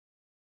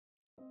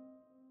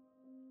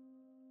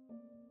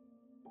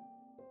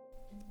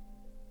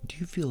Do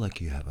you feel like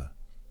you have a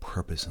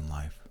purpose in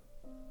life?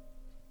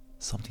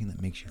 Something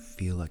that makes you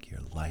feel like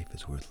your life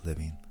is worth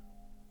living?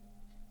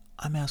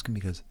 I'm asking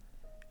because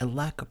a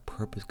lack of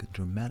purpose can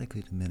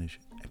dramatically diminish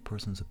a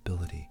person's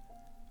ability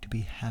to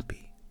be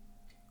happy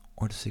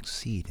or to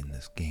succeed in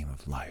this game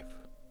of life.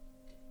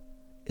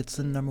 It's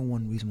the number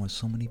one reason why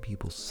so many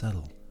people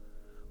settle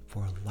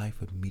for a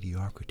life of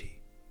mediocrity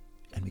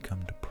and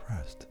become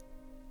depressed.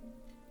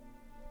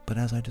 But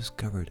as I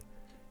discovered,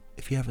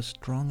 if you have a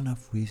strong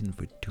enough reason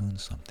for doing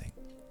something,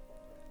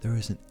 there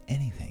isn't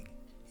anything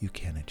you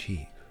can't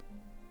achieve.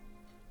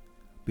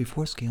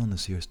 Before scaling the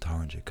Sears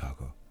Tower in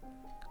Chicago,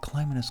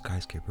 climbing a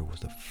skyscraper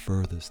was the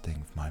furthest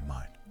thing from my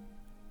mind.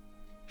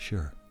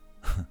 Sure,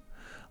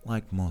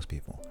 like most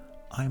people,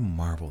 I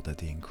marveled at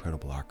the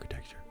incredible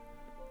architecture.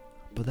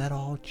 But that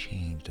all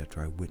changed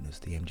after I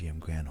witnessed the MGM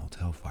Grand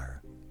Hotel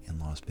fire in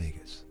Las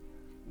Vegas.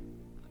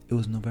 It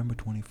was November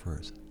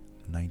 21st,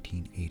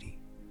 1980.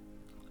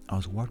 I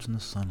was watching the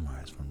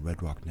sunrise from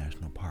Red Rock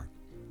National Park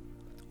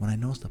when I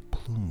noticed a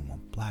plume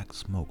of black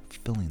smoke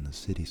filling the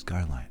city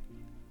skyline.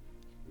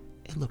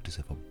 It looked as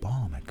if a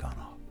bomb had gone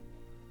off.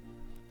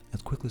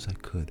 As quickly as I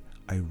could,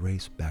 I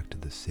raced back to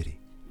the city.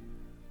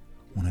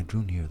 When I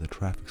drew near, the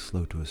traffic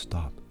slowed to a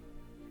stop.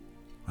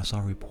 I saw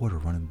a reporter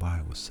running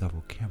by with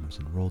several cameras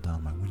and rolled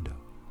down my window.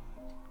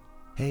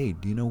 "Hey,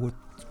 do you know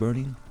what's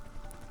burning?"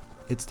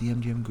 "It's the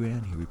MGM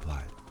Grand," he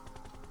replied.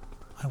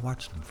 I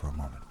watched him for a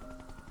moment,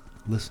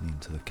 listening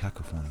to the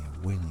cacophony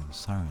of wailing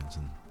sirens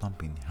and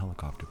thumping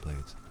helicopter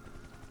blades.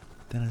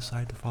 Then I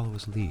decided to follow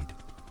his lead.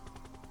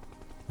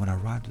 When I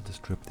arrived at the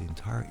strip, the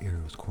entire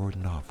area was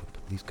cordoned off with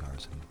police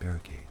cars and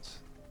barricades.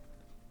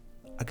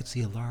 I could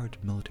see a large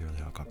military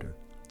helicopter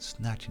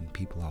snatching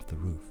people off the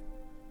roof,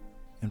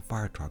 and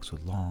fire trucks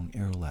with long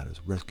air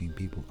ladders rescuing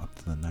people up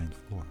to the 9th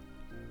floor.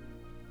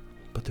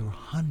 But there were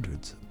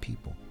hundreds of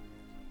people,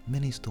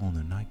 many still in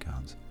their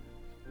nightgowns,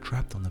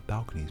 trapped on the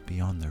balconies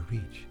beyond their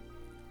reach.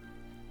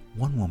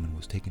 One woman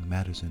was taking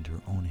matters into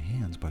her own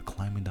hands by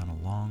climbing down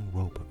a long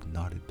rope of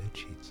knotted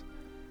bedsheets,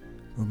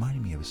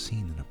 reminding me of a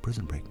scene in a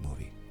Prison Break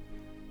movie.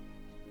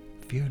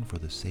 Fearing for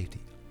their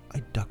safety,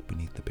 I ducked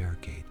beneath the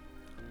barricade,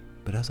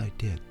 but as I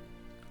did,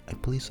 a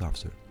police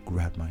officer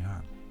grabbed my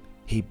arm.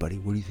 "Hey buddy,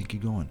 where do you think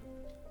you're going?"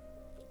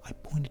 I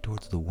pointed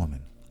towards the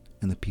woman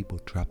and the people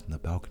trapped in the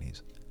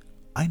balconies.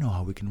 "I know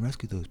how we can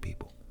rescue those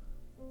people."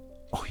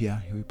 "Oh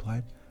yeah," he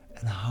replied,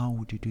 "and how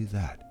would you do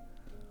that?"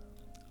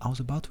 I was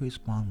about to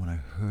respond when I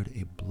heard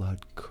a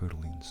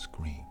blood-curdling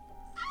scream.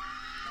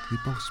 We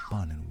both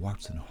spun and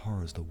watched in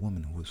horror as the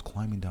woman who was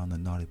climbing down the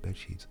knotted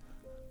bedsheets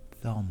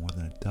fell more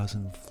than a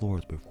dozen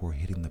floors before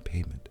hitting the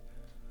pavement.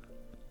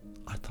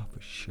 I thought for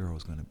sure I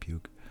was going to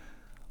puke.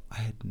 I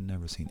had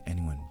never seen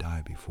anyone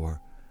die before,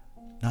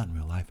 not in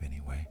real life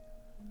anyway.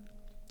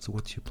 "So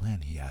what's your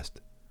plan?" he asked.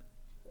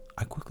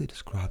 I quickly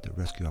described the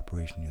rescue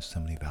operation in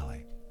Yosemite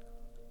Valley,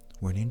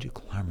 where an injured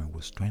climber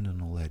was stranded on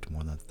a ledge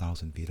more than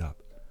 1,000 feet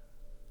up.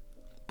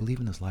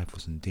 Believing his life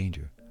was in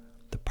danger,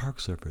 the Park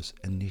Service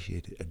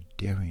initiated a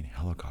daring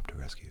helicopter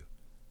rescue.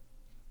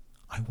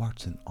 I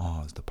watched in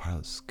awe as the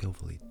pilot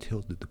skillfully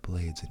tilted the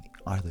blades in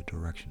either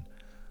direction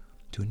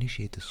to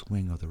initiate the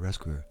swing of the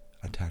rescuer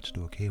attached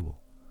to a cable.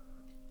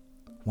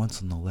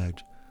 Once on the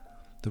ledge,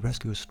 the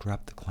rescuer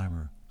strapped the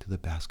climber to the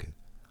basket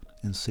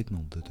and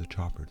signaled to the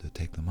chopper to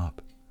take them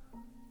up.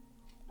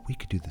 "We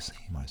could do the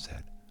same," I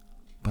said,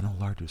 "but on a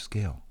larger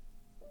scale."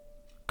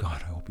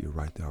 "God, I hope you're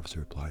right," the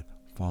officer replied.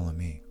 "Follow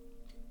me."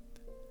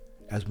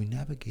 As we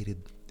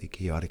navigated the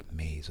chaotic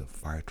maze of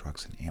fire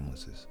trucks and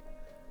ambulances,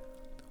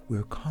 we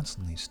were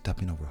constantly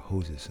stepping over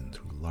hoses and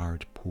through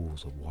large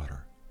pools of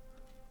water.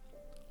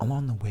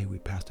 Along the way, we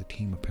passed a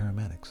team of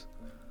paramedics,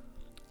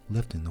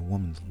 lifting the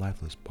woman's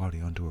lifeless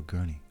body onto a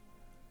gurney.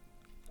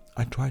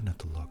 I tried not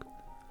to look,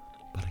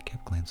 but I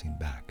kept glancing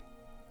back.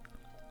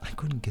 I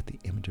couldn't get the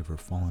image of her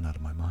falling out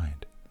of my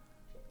mind.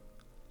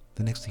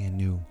 The next thing I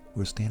knew, we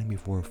were standing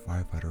before a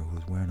firefighter who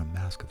was wearing a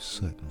mask of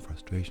soot in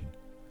frustration.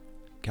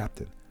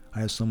 "Captain, I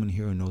have someone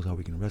here who knows how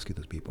we can rescue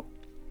those people."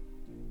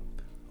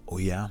 "Oh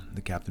yeah?"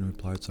 the captain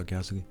replied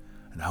sarcastically.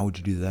 "And how would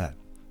you do that?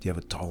 Do you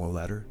have a taller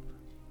ladder?"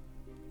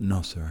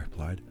 "No, sir," I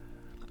replied,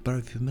 "but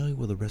I'm familiar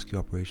with the rescue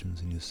operations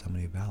in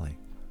Yosemite Valley."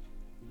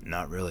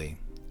 "Not really,"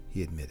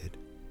 he admitted.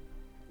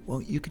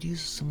 "Well, you could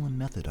use a similar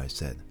method," I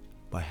said,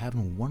 "by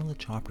having one of the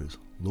choppers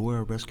lower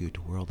a rescue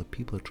to where all the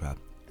people are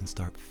trapped and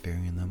start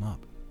ferrying them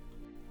up."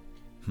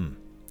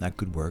 That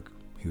could work,"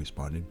 he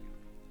responded.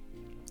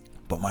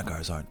 "But my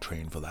guys aren't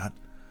trained for that."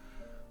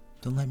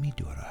 "Then let me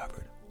do it," I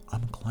offered.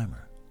 "I'm a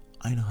climber.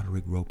 I know how to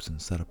rig ropes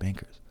and set up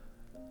anchors."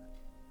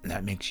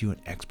 "That makes you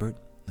an expert?"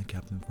 the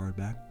captain fired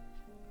back.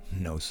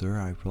 "No, sir,"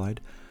 I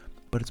replied,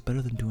 "but it's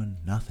better than doing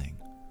nothing."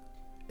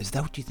 "Is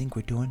that what you think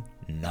we're doing?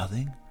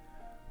 Nothing?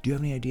 Do you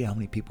have any idea how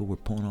many people we're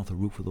pulling off the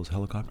roof with those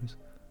helicopters?"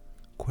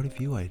 "Quite a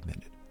few," I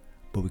admitted,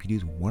 "but we could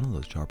use one of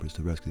those choppers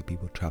to rescue the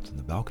people trapped on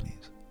the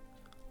balconies."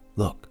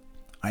 "Look,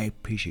 I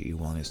appreciate your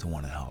willingness to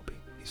want to help,"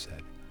 he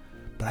said,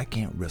 "but I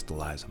can't risk the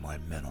lives of my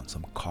men on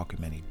some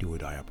cockamamie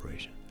do-or-die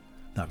operation.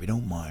 Now, if you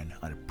don't mind,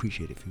 I'd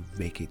appreciate it if you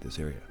vacate this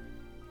area."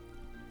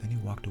 Then he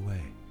walked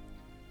away.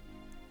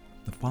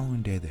 The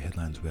following day, the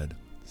headlines read,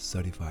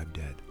 75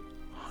 dead,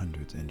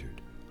 hundreds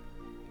injured.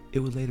 It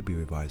would later be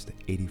revised to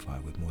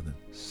 85 with more than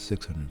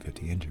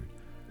 650 injured,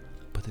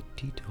 but the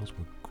details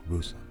were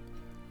gruesome.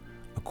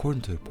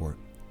 According to the report,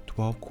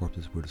 12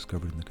 corpses were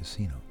discovered in the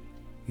casino,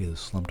 either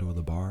slumped over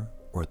the bar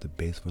or at the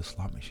base of a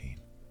slot machine.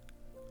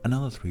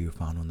 Another 3 were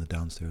found on the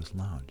downstairs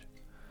lounge.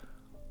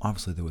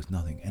 Obviously, there was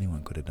nothing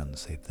anyone could have done to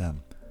save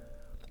them,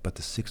 but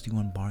the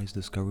 61 bodies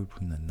discovered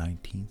between the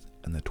 19th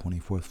and the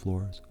 24th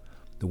floors,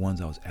 the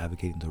ones I was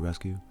advocating to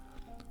rescue,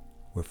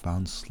 were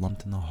found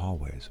slumped in the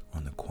hallways or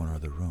in the corner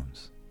of the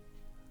rooms.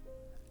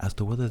 As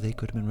to whether they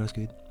could have been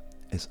rescued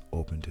is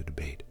open to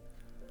debate,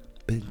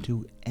 but it didn't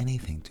do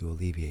anything to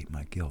alleviate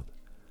my guilt.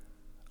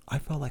 I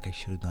felt like I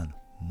should have done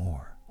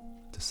more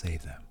to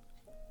save them.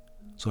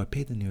 So I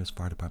paid the nearest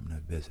fire department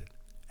a visit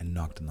and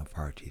knocked on the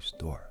fire chief's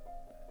door.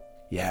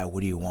 "Yeah,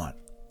 what do you want?"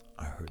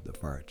 I heard the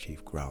fire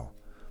chief growl.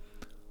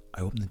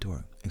 I opened the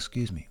door.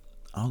 "Excuse me,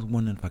 I was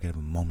wondering if I could have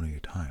a moment of your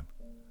time."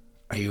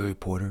 "Are you a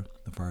reporter?"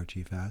 the fire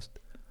chief asked.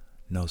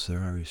 "No,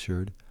 sir," I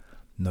assured,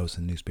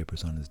 noticing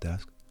newspapers on his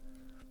desk.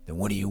 "Then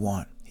what do you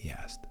want?" he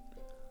asked.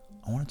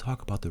 "I want to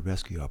talk about the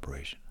rescue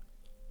operation."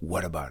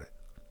 "What about it?"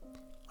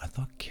 I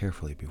thought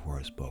carefully before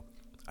I spoke.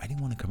 I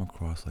didn't want to come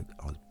across like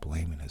I was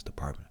blaming his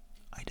department.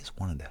 I just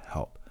wanted to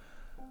help.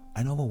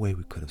 I know of a way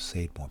we could have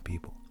saved more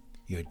people.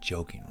 "You're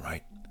joking,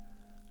 right?"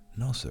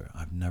 "No, sir,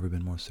 I've never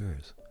been more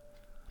serious."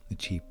 The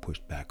chief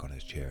pushed back on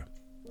his chair.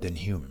 "Then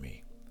humor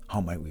me.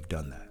 How might we have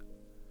done that?"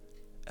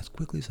 As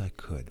quickly as I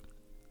could,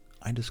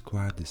 I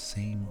described the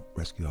same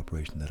rescue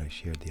operation that I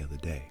shared the other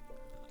day,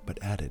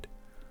 but added,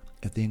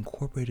 if they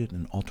incorporated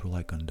an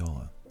ultralight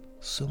gondola,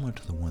 similar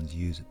to the ones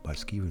used by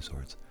ski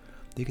resorts,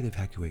 they could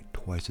evacuate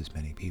twice as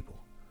many people.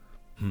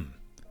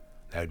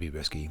 That'd be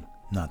risky,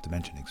 not to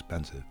mention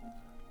expensive,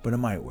 but it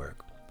might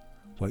work.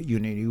 "What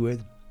unit are you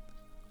with?"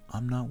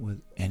 "I'm not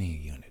with any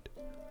unit."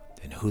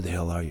 "Then who the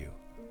hell are you?"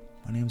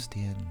 "My name's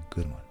Dan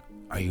Goodwin."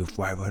 "Are you a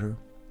firefighter?"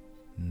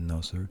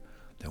 "No, sir."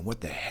 "Then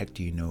what the heck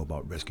do you know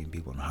about rescuing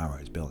people in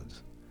high-rise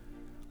buildings?"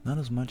 "Not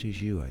as much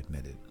as you," I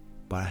admitted,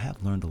 "but I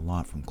have learned a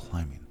lot from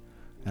climbing,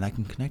 and I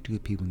can connect you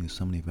with people in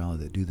Yosemite Valley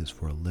that do this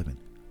for a living."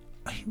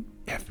 "Are you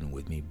effing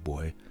with me,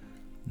 boy?"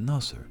 "No,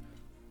 sir."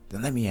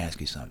 "Then let me ask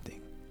you something."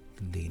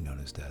 He leaned on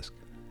his desk.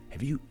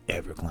 "Have you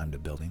ever climbed a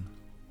building?"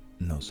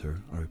 "No,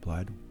 sir," I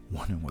replied,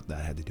 wondering what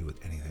that had to do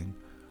with anything.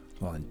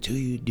 "Well, until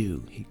you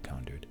do," he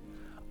countered,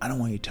 "I don't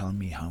want you telling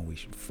me how we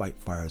should fight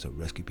fires or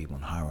rescue people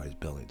in high-rise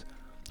buildings.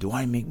 Do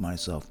I make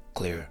myself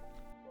clear?"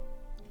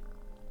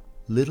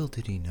 Little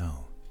did he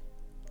know,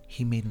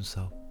 he made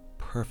himself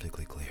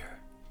perfectly clear.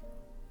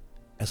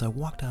 As I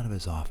walked out of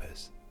his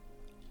office,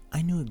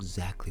 I knew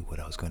exactly what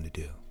I was going to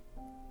do.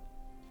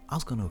 I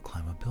was going to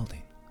climb a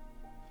building.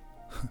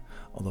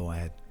 Although I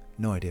had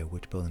no idea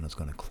which building I was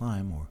going to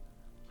climb or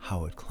how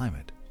I would climb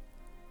it.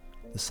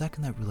 The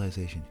second that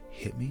realization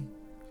hit me,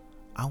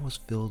 I was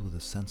filled with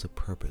a sense of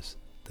purpose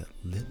that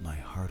lit my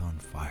heart on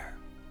fire.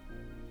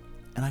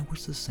 And I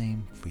wish the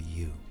same for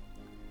you.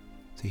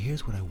 So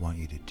here's what I want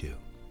you to do.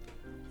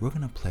 We're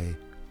going to play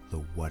the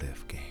what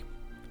if game.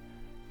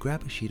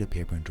 Grab a sheet of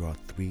paper and draw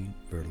 3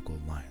 vertical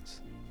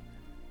lines.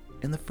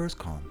 In the first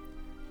column,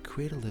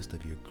 create a list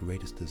of your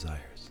greatest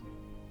desires.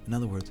 In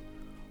other words,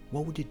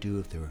 what would you do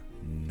if there were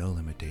no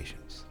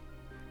limitations?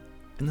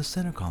 In the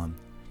center column,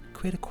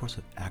 create a course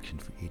of action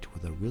for each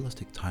with a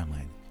realistic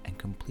timeline and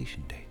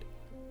completion date.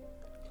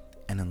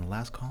 And in the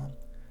last column,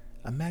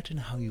 imagine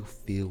how you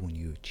feel when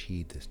you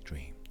achieve this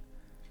dream.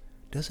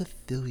 Does it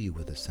fill you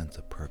with a sense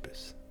of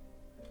purpose?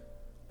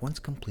 Once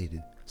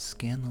completed,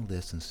 scan the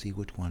list and see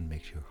which one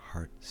makes your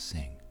heart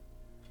sing.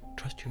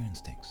 Trust your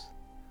instincts.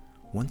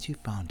 Once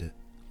you've found it,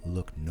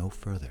 look no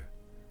further.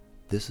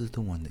 This is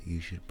the one that you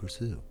should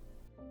pursue.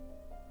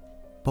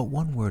 But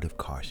one word of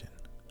caution.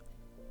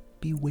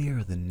 Beware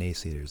of the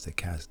naysayers that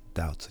cast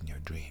doubts in your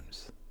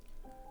dreams.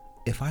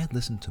 If I had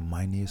listened to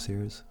my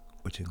naysayers,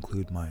 which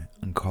include my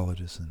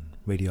oncologists and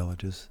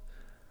radiologists,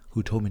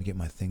 who told me to get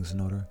my things in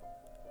order,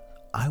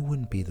 I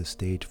wouldn't be the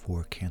stage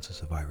 4 cancer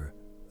survivor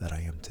that I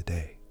am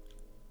today.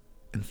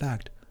 In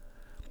fact,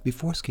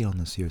 before scaling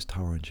the Sears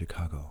Tower in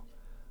Chicago,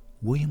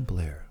 William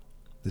Blair,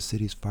 the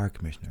city's fire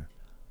commissioner,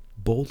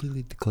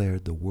 boldly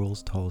declared the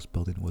world's tallest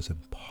building was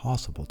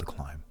impossible to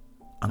climb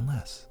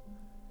unless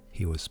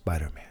he was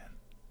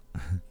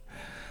Spider-Man.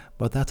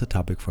 But that's a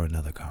topic for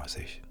another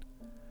conversation.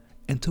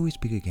 Until we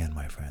speak again,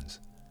 my friends,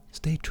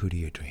 stay true to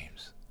your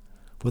dreams,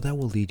 for that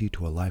will lead you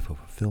to a life of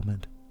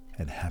fulfillment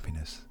and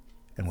happiness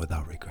and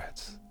without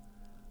regrets.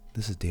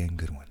 This is Dan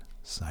Goodwin,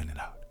 signing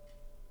out.